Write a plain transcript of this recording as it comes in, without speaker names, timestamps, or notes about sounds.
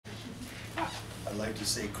I like to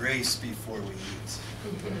say grace before we eat.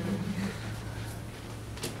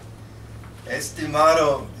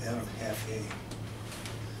 Estimado el jefe,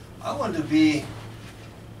 I want to be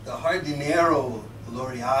the jardinero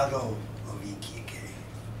laureado of Iquique.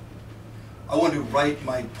 I want to write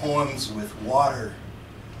my poems with water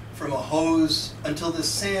from a hose until the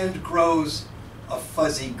sand grows a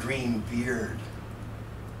fuzzy green beard.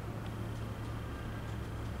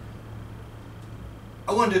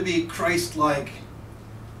 I want to be Christ-like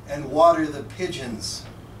and water the pigeons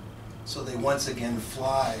so they once again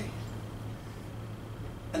fly.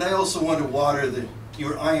 And I also want to water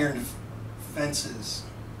your iron fences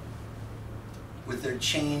with their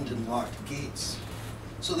chained and locked gates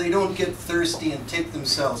so they don't get thirsty and take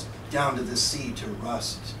themselves down to the sea to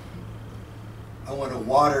rust. I want to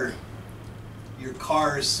water your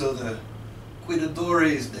cars so the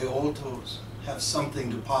cuidadores de autos have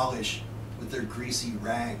something to polish with their greasy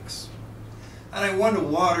rags. And I want to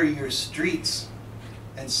water your streets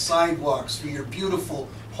and sidewalks for your beautiful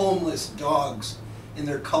homeless dogs in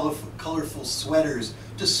their colorful sweaters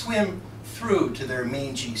to swim through to their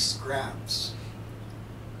mangy scraps.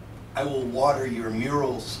 I will water your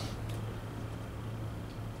murals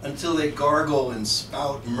until they gargle and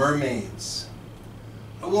spout mermaids.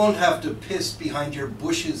 I won't have to piss behind your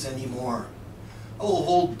bushes anymore. I will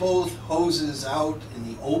hold both hoses out in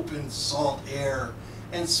the open salt air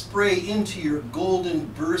and spray into your golden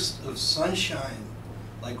burst of sunshine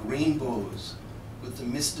like rainbows with the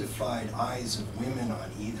mystified eyes of women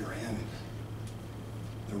on either end.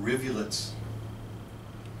 The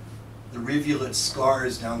rivulet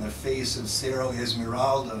scars down the face of Cerro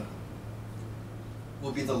Esmeralda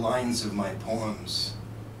will be the lines of my poems.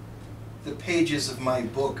 The pages of my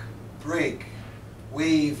book break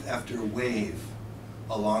wave after wave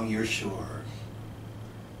along your shore.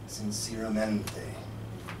 Sinceramente.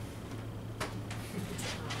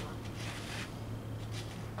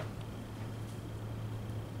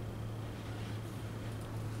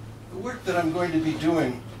 The work that I'm going to be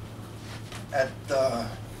doing at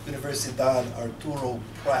Universidad Arturo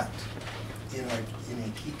Prat in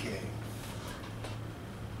Iquique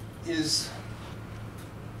is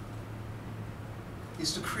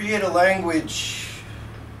to create a language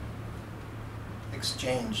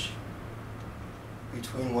exchange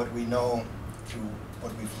between what we know through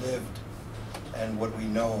what we've lived and what we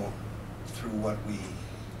know through what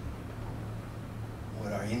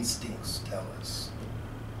our instincts tell us.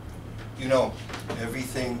 You know,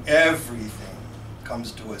 everything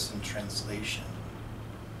comes to us in translation.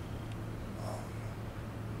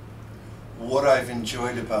 What I've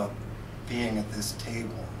enjoyed about being at this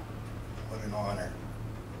table, what an honor,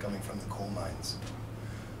 coming from the coal mines,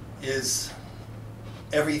 is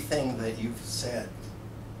everything that you've said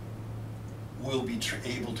will be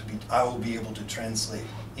I will be able to translate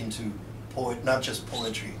into not just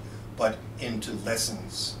poetry, but into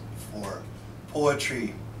lessons for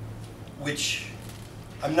poetry, which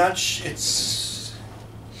I'm not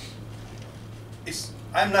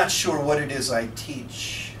I'm not sure what it is I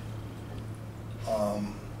teach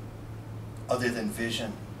other than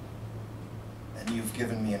vision, and you've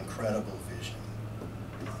given me incredible vision.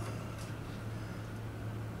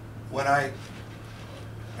 What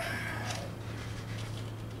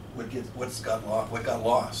got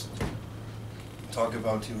lost? Talk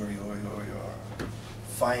about your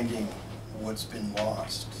finding what's been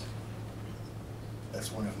lost.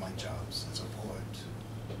 That's one of my jobs as a poet.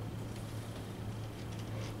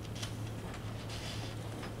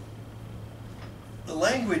 The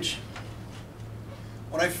language,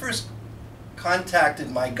 when I first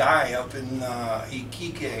contacted my guy up in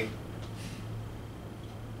Iquique,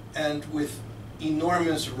 and with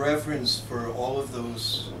enormous reverence for all of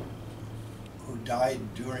those who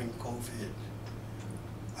died during COVID,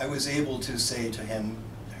 I was able to say to him,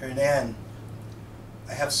 Hernan,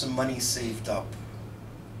 I have some money saved up.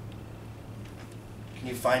 Can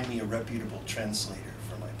you find me a reputable translator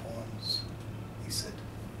for my poems? He said,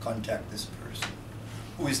 contact this person,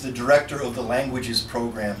 who is the director of the languages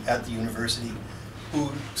program at the university,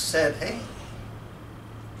 who said, hey,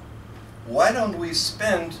 why don't we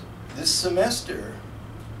spend this semester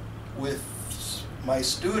with my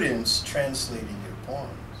students translating your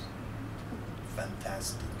poems?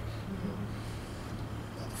 Fantastic.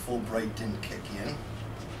 Fulbright didn't kick in.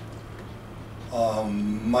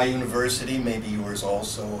 My university, maybe yours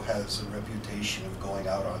also, has a reputation of going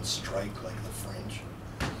out on strike like the French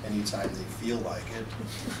anytime they feel like it.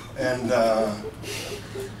 And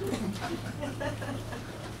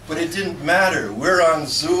but it didn't matter. We're on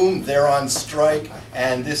Zoom, they're on strike,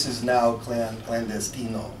 and this is now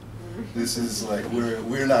clandestino. This is like, we're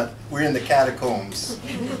in the catacombs,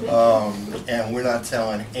 and we're not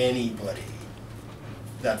telling anybody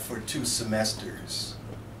that for 2 semesters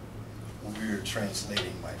we're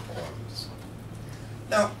translating my poems.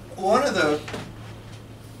 Now, one of the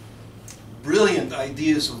brilliant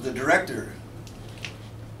ideas of the director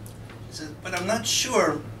is, but I'm not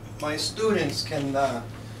sure my students can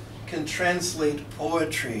translate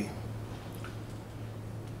poetry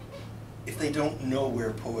if they don't know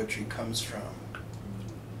where poetry comes from,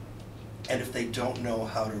 and if they don't know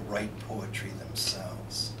how to write poetry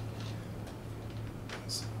themselves.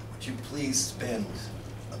 So would you please spend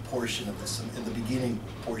a portion of in the beginning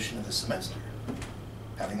portion of the semester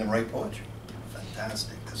having them write poetry?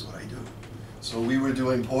 Fantastic, that's what I do. So we were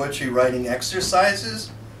doing poetry writing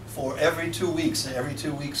exercises for every 2 weeks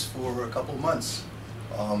for a couple months.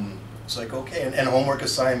 It's like, okay, and homework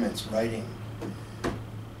assignments, writing.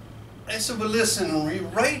 I said, but listen,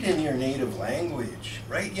 write in your native language,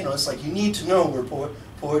 right? You know, it's like you need to know where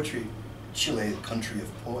poetry, Chile, the country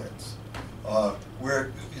of poets,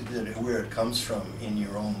 where it comes from in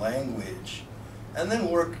your own language, and then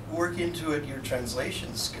work into it your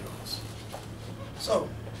translation skills. So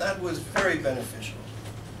that was very beneficial.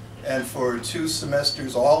 And for 2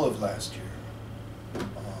 semesters, all of last year,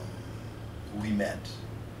 we met.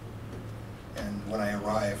 And when I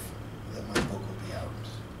arrive, that my book will be out.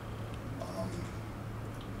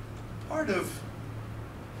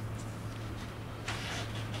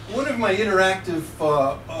 One of my interactive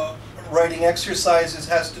writing exercises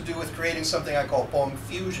has to do with creating something I call poem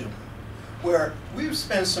fusion, where we've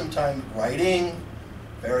spent some time writing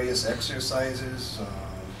various exercises.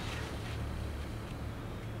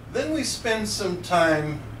 Then we spend some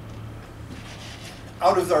time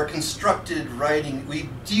out of our constructed writing, we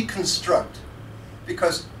deconstruct,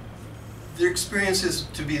 because their experience is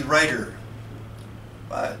to be the writer.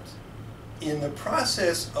 But in the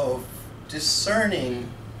process of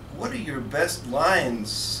discerning what are your best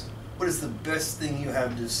lines, what is the best thing you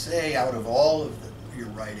have to say out of all of your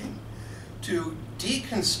writing, to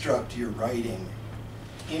deconstruct your writing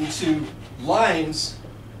into lines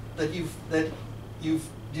that you've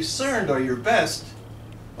discerned are your best,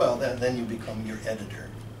 well, then you become your editor.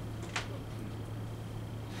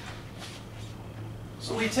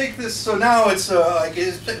 So we take this, so now it's,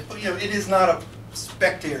 it is not a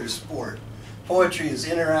spectator sport. Poetry is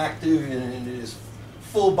interactive and it is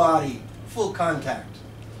full body, full contact.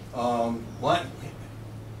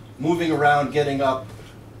 Moving around, getting up,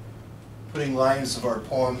 putting lines of our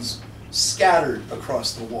poems scattered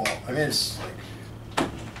across the wall. I mean, it's like,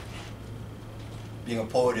 being a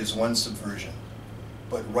poet is one subversion,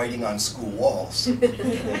 but writing on school walls. There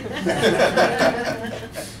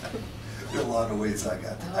are a lot of ways I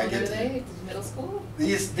get How old are they? Middle school?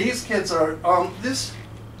 These kids are, this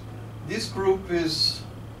group is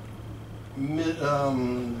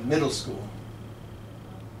middle school.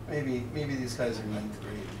 Maybe these guys are 9th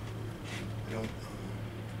grade. I don't.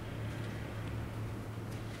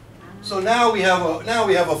 So now we have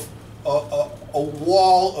a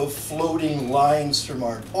wall of floating lines from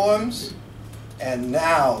our poems, and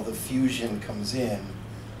now the fusion comes in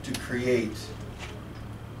to create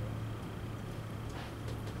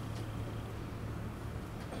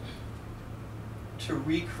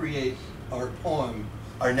recreate our poem,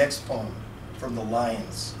 our next poem, from the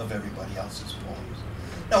lines of everybody else's poems.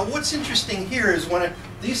 Now, what's interesting here is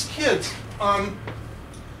these kids,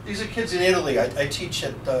 these are kids in Italy. I teach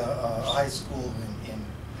at a high school, in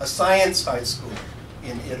a science high school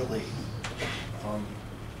in Italy.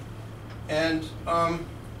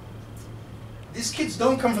 These kids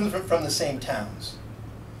don't come from the same towns,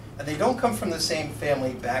 and they don't come from the same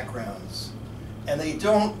family backgrounds, and they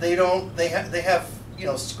have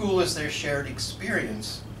school as their shared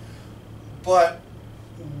experience. But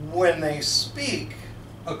when they speak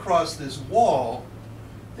across this wall,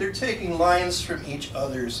 they're taking lines from each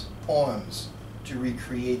other's poems to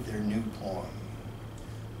recreate their new poem.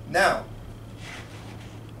 Now,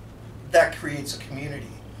 that creates a community.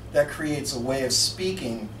 That creates a way of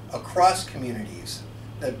speaking across communities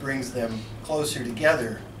that brings them closer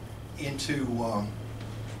together into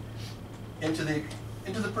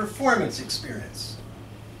the performance experience.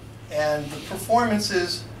 And the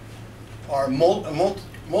performances are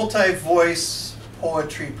multi-voice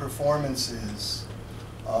poetry performances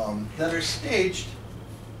that are staged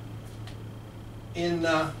in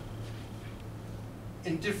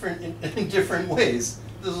different ways.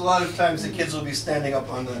 There's a lot of times the kids will be standing up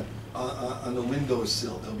on the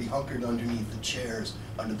windowsill. They'll be hunkered underneath the chairs,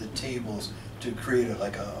 under the tables, to create a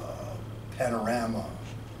panorama.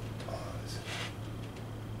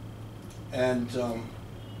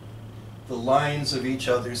 the lines of each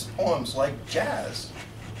other's poems like jazz.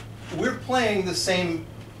 We're playing the same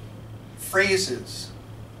phrases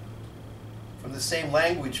from the same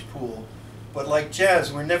language pool, but like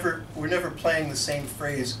jazz, we're never playing the same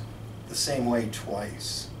phrase the same way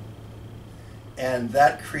twice. And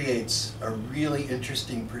that creates a really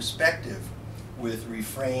interesting perspective with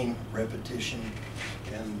refrain, repetition,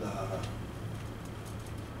 and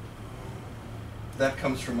that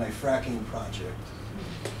comes from my fracking project.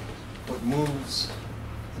 What moves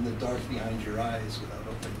in the dark behind your eyes without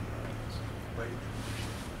opening your eyes, right?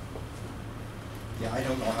 Yeah, I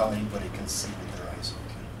don't know how anybody can see with their eyes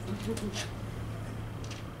open.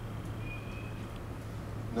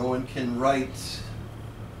 No one can write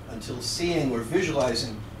until seeing or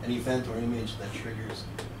visualizing an event or image that triggers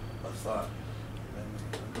a thought.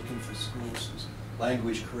 I'm looking for schools whose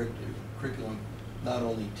language curriculum not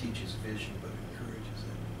only teaches vision, but encourages it.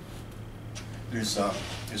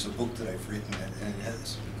 There's a book that I've written, and it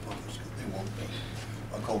has been published, it won't be,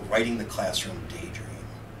 called Writing the Classroom Daydream.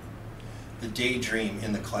 The daydream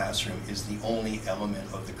in the classroom is the only element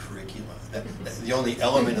of the curriculum, the only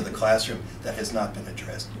element of the classroom that has not been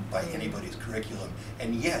addressed by anybody's curriculum.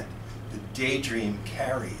 And yet, the daydream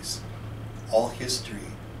carries all history,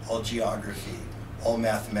 all geography, all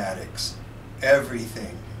mathematics,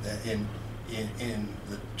 everything that in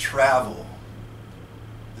the travel,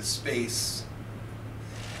 the space,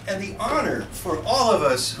 and the honor for all of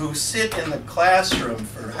us who sit in the classroom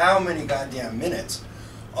for how many goddamn minutes,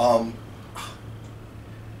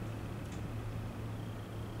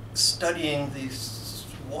 studying the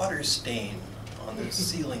water stain on the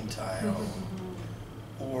ceiling tile,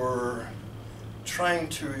 or trying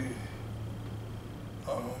to,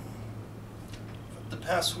 the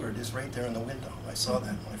password is right there in the window. I saw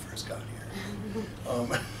that when I first got here.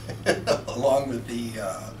 Along with the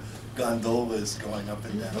gondolas going up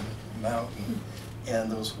and down the mountain, and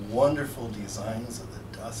those wonderful designs of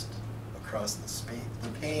the dust across the space, the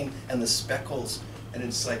paint and the speckles, and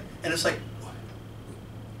it's like,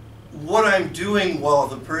 what I'm doing while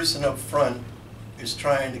the person up front is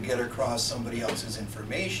trying to get across somebody else's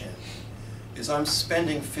information is I'm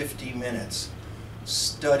spending 50 minutes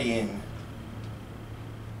studying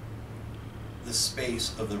the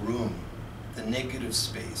space of the room, the negative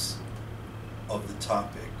space of the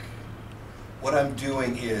topic. What I'm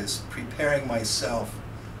doing is preparing myself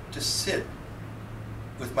to sit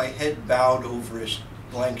with my head bowed over a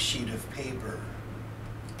blank sheet of paper,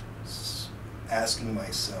 asking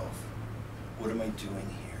myself, what am I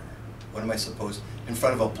doing here? What am I supposed, in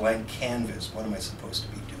front of a blank canvas, what am I supposed to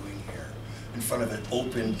be doing here? In front of an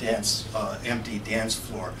open empty dance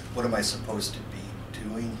floor, what am I supposed to be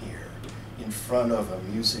doing here? In front of a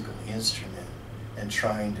musical instrument and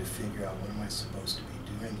trying to figure out what am I supposed to be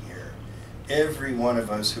doing here? Every one of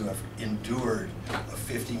us who have endured a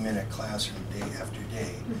 50-minute classroom day after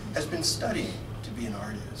day has been studying to be an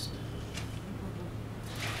artist.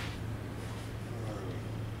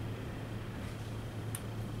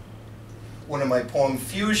 One of my poem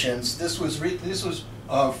fusions, this was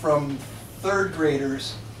from third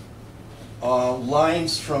graders,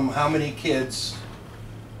 lines from How Many Kids?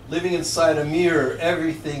 Living inside a mirror,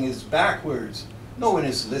 everything is backwards. No one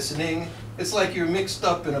is listening. It's like you're mixed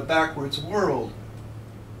up in a backwards world,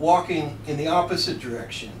 walking in the opposite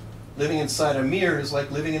direction. Living inside a mirror is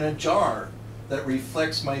like living in a jar that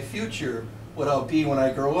reflects my future, what I'll be when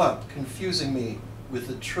I grow up, confusing me with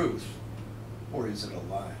the truth. Or is it a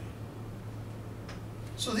lie?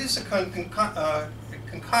 So this is a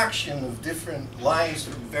concoction of different lines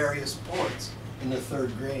from various poets in the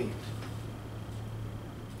third grade.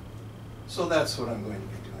 So that's what I'm going to be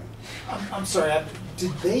doing. I'm sorry,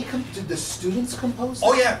 did the students compose that?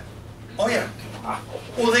 Oh yeah, oh yeah.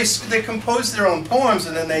 Well, they composed their own poems,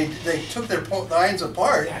 and then they took their lines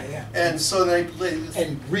apart, and so they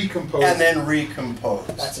and recomposed. And then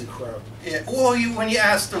recomposed. That's incredible. Yeah. Well, when you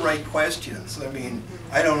ask the right questions, I mean,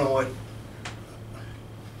 I don't know what.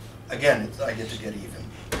 Again, I get to get even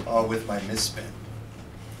with my misspent.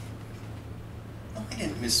 No, I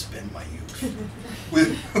didn't misspend my youth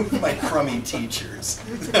with my crummy teachers.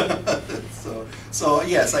 so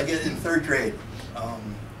yes, I get in third grade.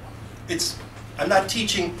 I'm not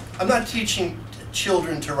teaching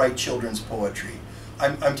children to write children's poetry.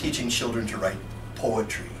 I'm teaching children to write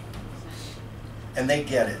poetry, and they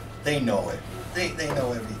get it. They know it. They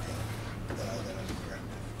know everything that I'm doing.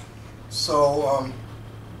 So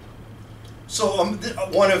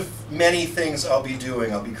one of many things I'll be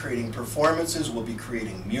doing, I'll be creating performances, we'll be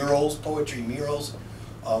creating murals, poetry murals,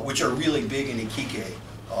 which are really big in Iquique.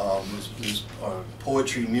 There's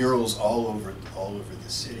poetry murals all over the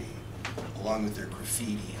city, along with their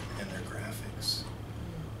graffiti and their graffiti.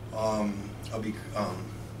 I'll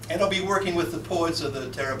be working with the poets of the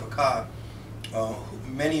Terrapaka,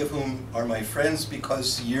 many of whom are my friends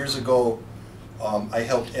because years ago I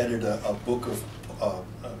helped edit a book of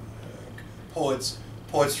poets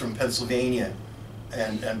from Pennsylvania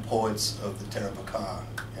and poets of the Terrapaka,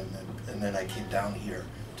 and then I came down here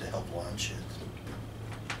to help launch it.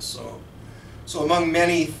 So among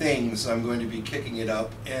many things, I'm going to be kicking it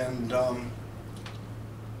up, and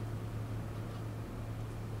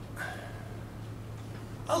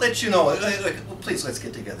I'll let you know. Well, please, let's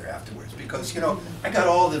get together afterwards, because I got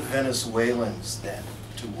all the Venezuelans then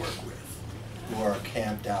to work with, who are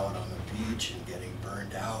camped out on the beach and getting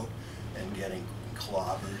burned out and getting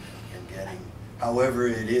clobbered and getting however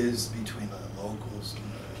it is between the locals and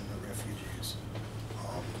the refugees.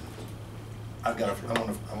 I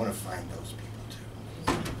want to find those people too.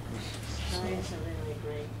 Stories of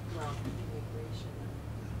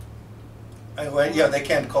immigration. Yeah, they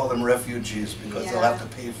can't call them refugees because they'll have to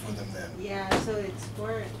pay for them then. Yeah, so it's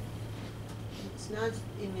not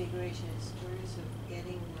immigration, it's stories of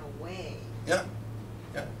getting away. Yeah,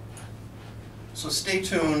 yeah. So stay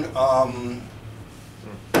tuned.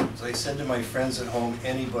 As I said to my friends at home,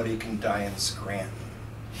 anybody can die in Scranton.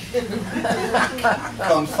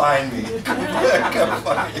 Come find me. Come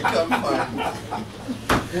find me.